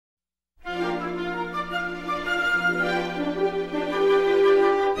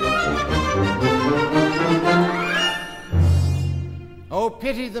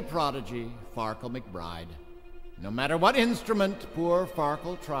pity the prodigy, Farkle McBride. No matter what instrument poor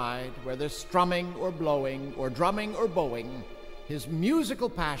Farkle tried, whether strumming or blowing, or drumming or bowing, his musical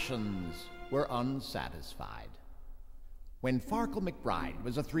passions were unsatisfied. When Farkle McBride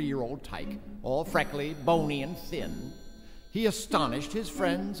was a 3-year-old tyke, all freckly, bony, and thin, he astonished his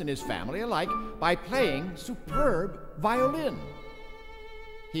friends and his family alike by playing superb violin.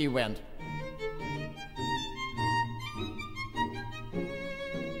 He went,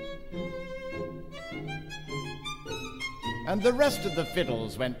 and the rest of the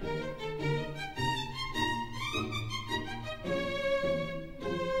fiddles went,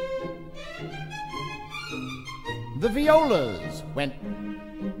 the violas went,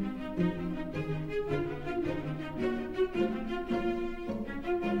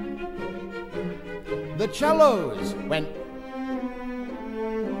 the cellos went,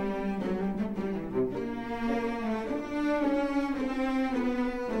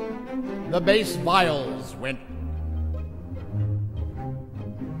 the bass viols went,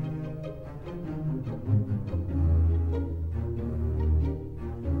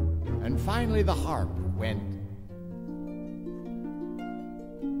 and finally the harp went.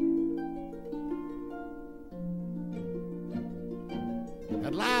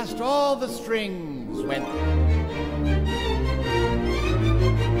 At last all the strings went.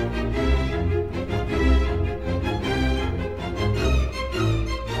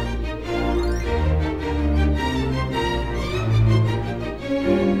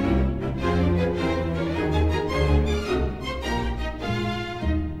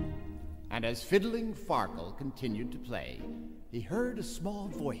 And as fiddling Farkle continued to play, he heard a small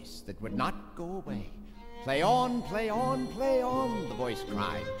voice that would not go away. Play on, play on, play on, the voice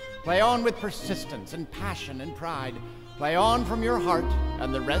cried. Play on with persistence and passion and pride. Play on from your heart,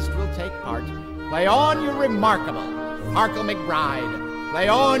 and the rest will take part. Play on, you remarkable Farkle McBride. Play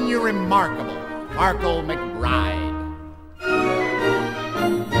on, you remarkable Farkle McBride.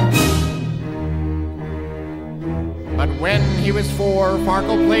 But when he was 4,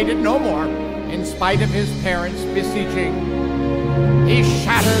 Farkle played it no more, in spite of his parents' beseeching. He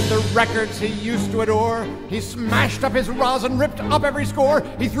shattered the records he used to adore. He smashed up his rosin, ripped up every score.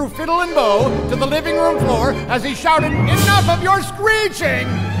 He threw fiddle and bow to the living room floor as he shouted, "Enough of your screeching!"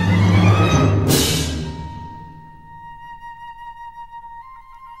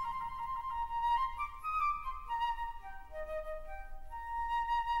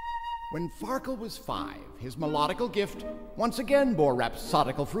 When Farkle was 5, his melodical gift once again bore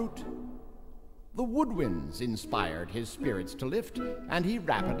rhapsodical fruit. The woodwinds inspired his spirits to lift, and he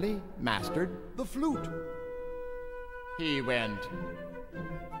rapidly mastered the flute. He went,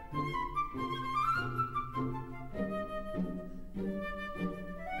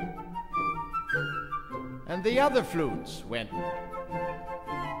 and the other flutes went,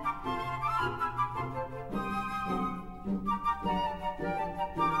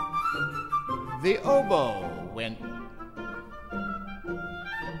 the oboe went,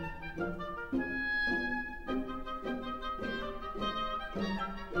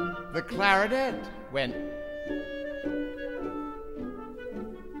 the clarinet went,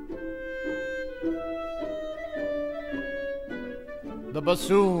 the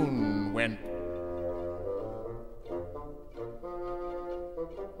bassoon went,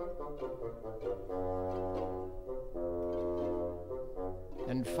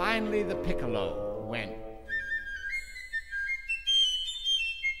 and finally the piccolo went.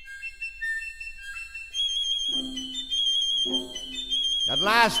 At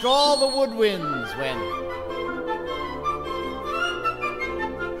last all the woodwinds went.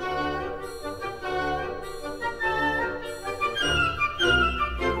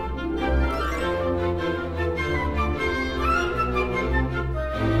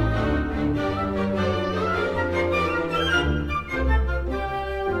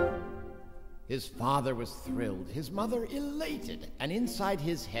 His father was thrilled, his mother elated, and inside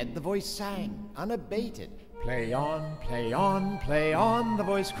his head the voice sang, unabated. Play on, play on, play on, the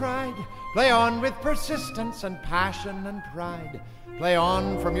voice cried. Play on with persistence and passion and pride. Play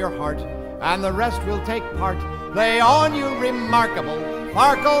on from your heart, and the rest will take part. Play on, you remarkable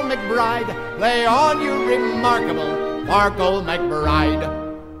Farkle McBride. Play on, you remarkable Farkle McBride.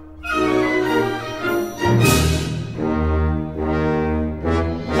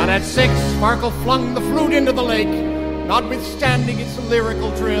 But at 6, Farkle flung the flute into the lake, notwithstanding its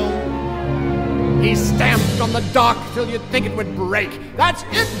lyrical trill. He stamped on the dock till you'd think it would break. "That's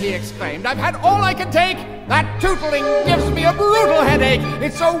it," he exclaimed. "I've had all I can take. That tootling gives me a brutal headache.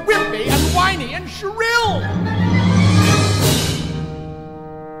 It's so wimpy and whiny and shrill."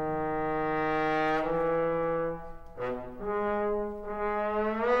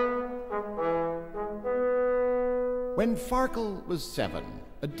 When Farkle was 7,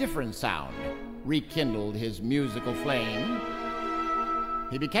 a different sound rekindled his musical flame.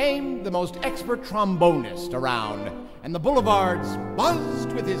 He became the most expert trombonist around, and the boulevards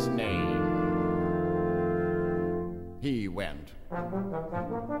buzzed with his name. He went.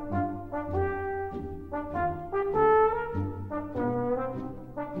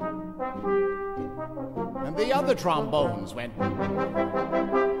 And the other trombones went.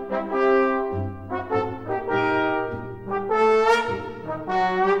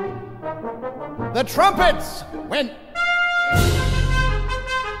 The trumpets went.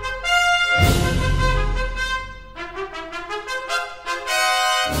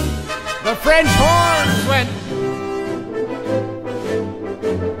 The French horns went.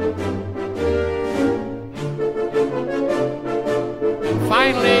 And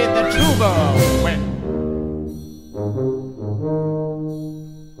finally, the tuba went.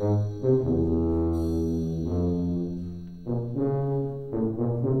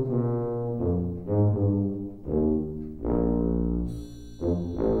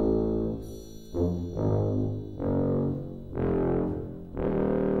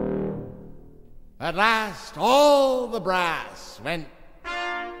 At last, all the brass went.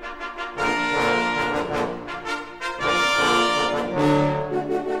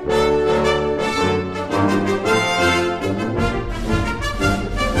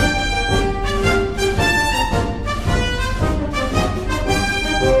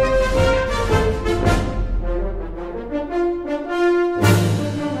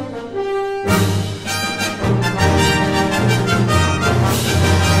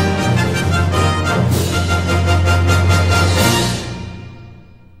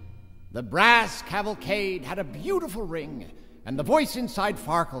 The brass cavalcade had a beautiful ring, and the voice inside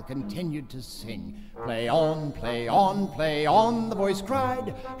Farkle continued to sing. Play on, play on, play on, the voice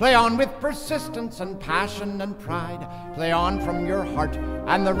cried. Play on with persistence and passion and pride. Play on from your heart,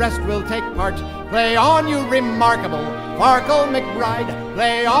 and the rest will take part. Play on, you remarkable Farkle McBride.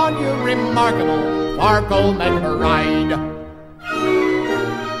 Play on, you remarkable Farkle McBride.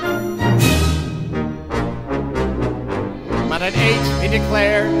 But at 8, he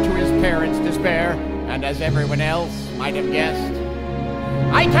declared, to his parents' despair, and as everyone else might have guessed,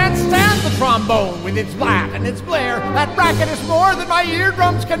 I can't stand the trombone with its blat and its blare. That racket is more than my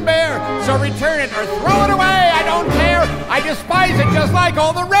eardrums can bear. So return it or throw it away, I don't care. I despise it just like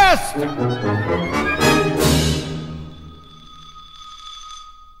all the rest.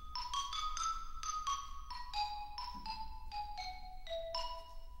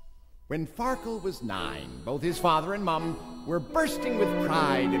 When Farkle was 9, both his father and mum were bursting with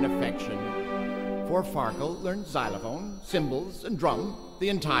pride and affection. For Farkle learned xylophone, cymbals, and drum, the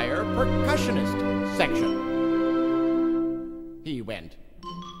entire percussionist section. He went.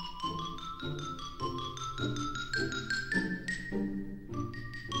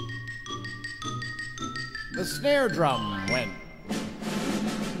 The snare drum went.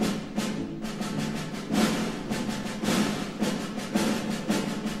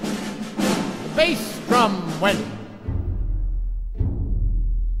 The bass drum went.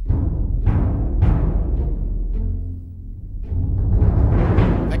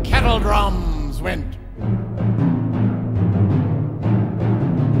 The kettle drums went.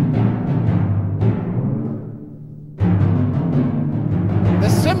 The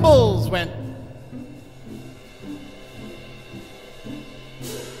cymbals went.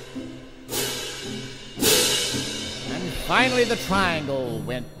 And finally the triangle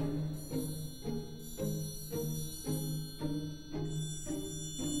went.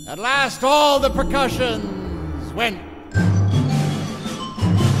 At last all the percussions went.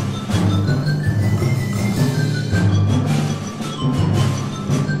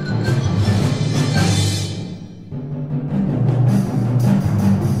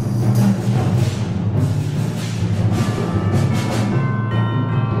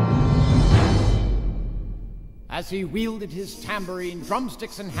 As he wielded his tambourine,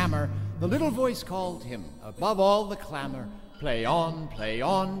 drumsticks, and hammer, the little voice called him above all the clamor. Play on, play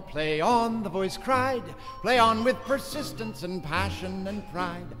on, play on, the voice cried. Play on with persistence and passion and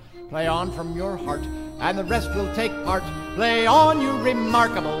pride. Play on from your heart, and the rest will take part. Play on, you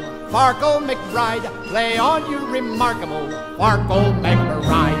remarkable Farkle McBride. Play on, you remarkable Farkle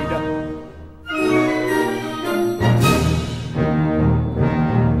McBride.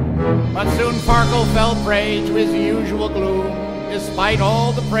 But soon Farkle fell prey to his usual gloom, despite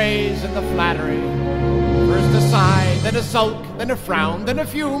all the praise and the flattery. First a sigh, then a sulk, then a frown, then a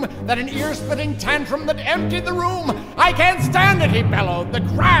fume, then an ear-splitting tantrum that emptied the room. I can't stand it, he bellowed, the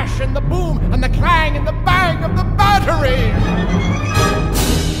crash and the boom and the clang and the bang of the battery.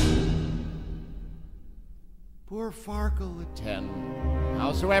 Poor Farkle at 10,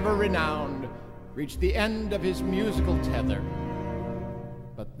 howsoever renowned, reached the end of his musical tether.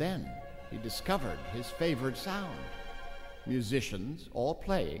 But then he discovered his favored sound, musicians all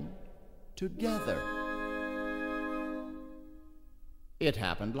playing together. It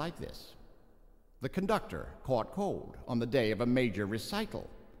happened like this. The conductor caught cold on the day of a major recital.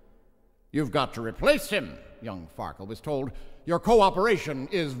 "You've got to replace him," young Farkle was told. "Your cooperation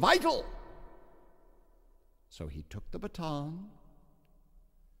is vital." So he took the baton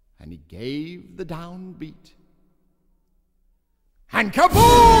and he gave the downbeat. And kaboom!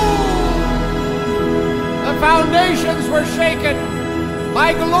 The foundations were shaken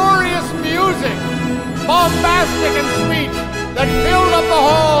by glorious music, bombastic and sweet, that filled up the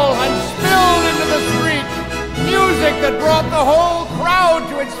hall and spilled into the street. Music that brought the whole crowd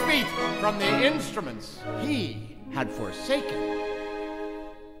to its feet from the instruments he had forsaken.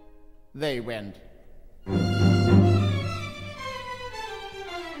 They went.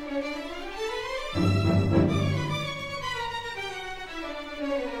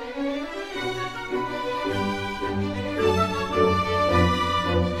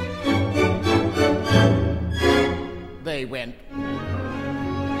 They went.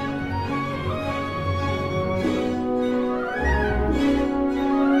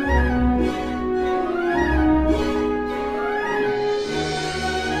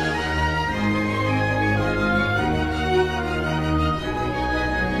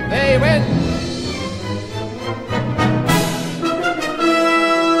 They went.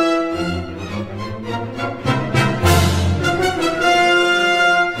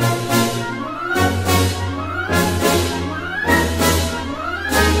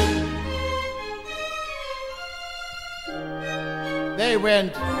 They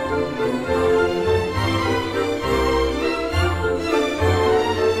went.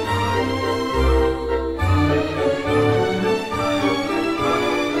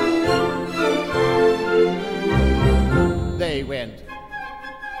 They went.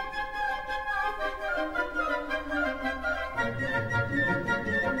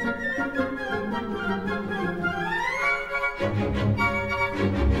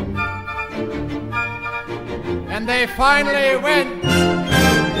 And they finally went.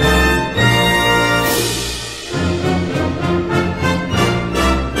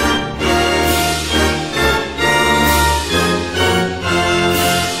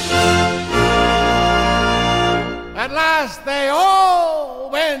 At last they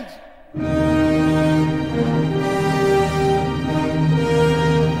all went.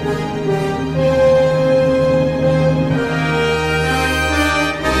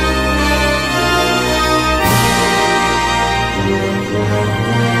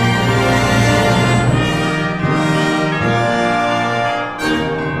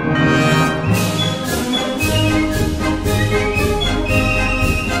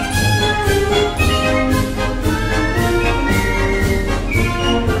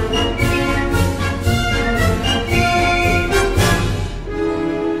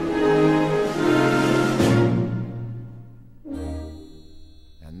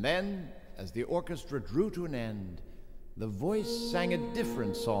 And then, as the orchestra drew to an end, the voice sang a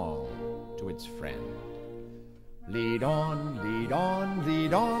different song to its friend. "Lead on, lead on,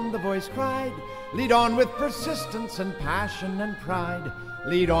 lead on," the voice cried. "Lead on with persistence and passion and pride.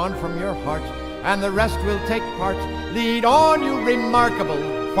 Lead on from your heart, and the rest will take part. Lead on, you remarkable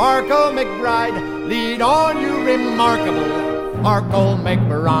Farkle McBride. Lead on, you remarkable Farkle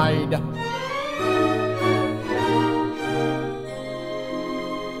McBride."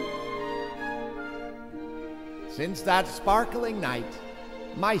 Since that sparkling night,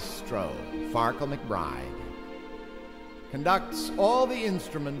 Maestro Farkle McBride conducts all the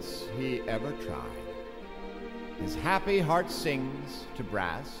instruments he ever tried. His happy heart sings to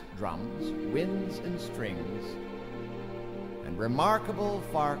brass, drums, winds, and strings, and remarkable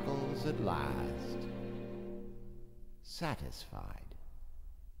Farkle's at last satisfied.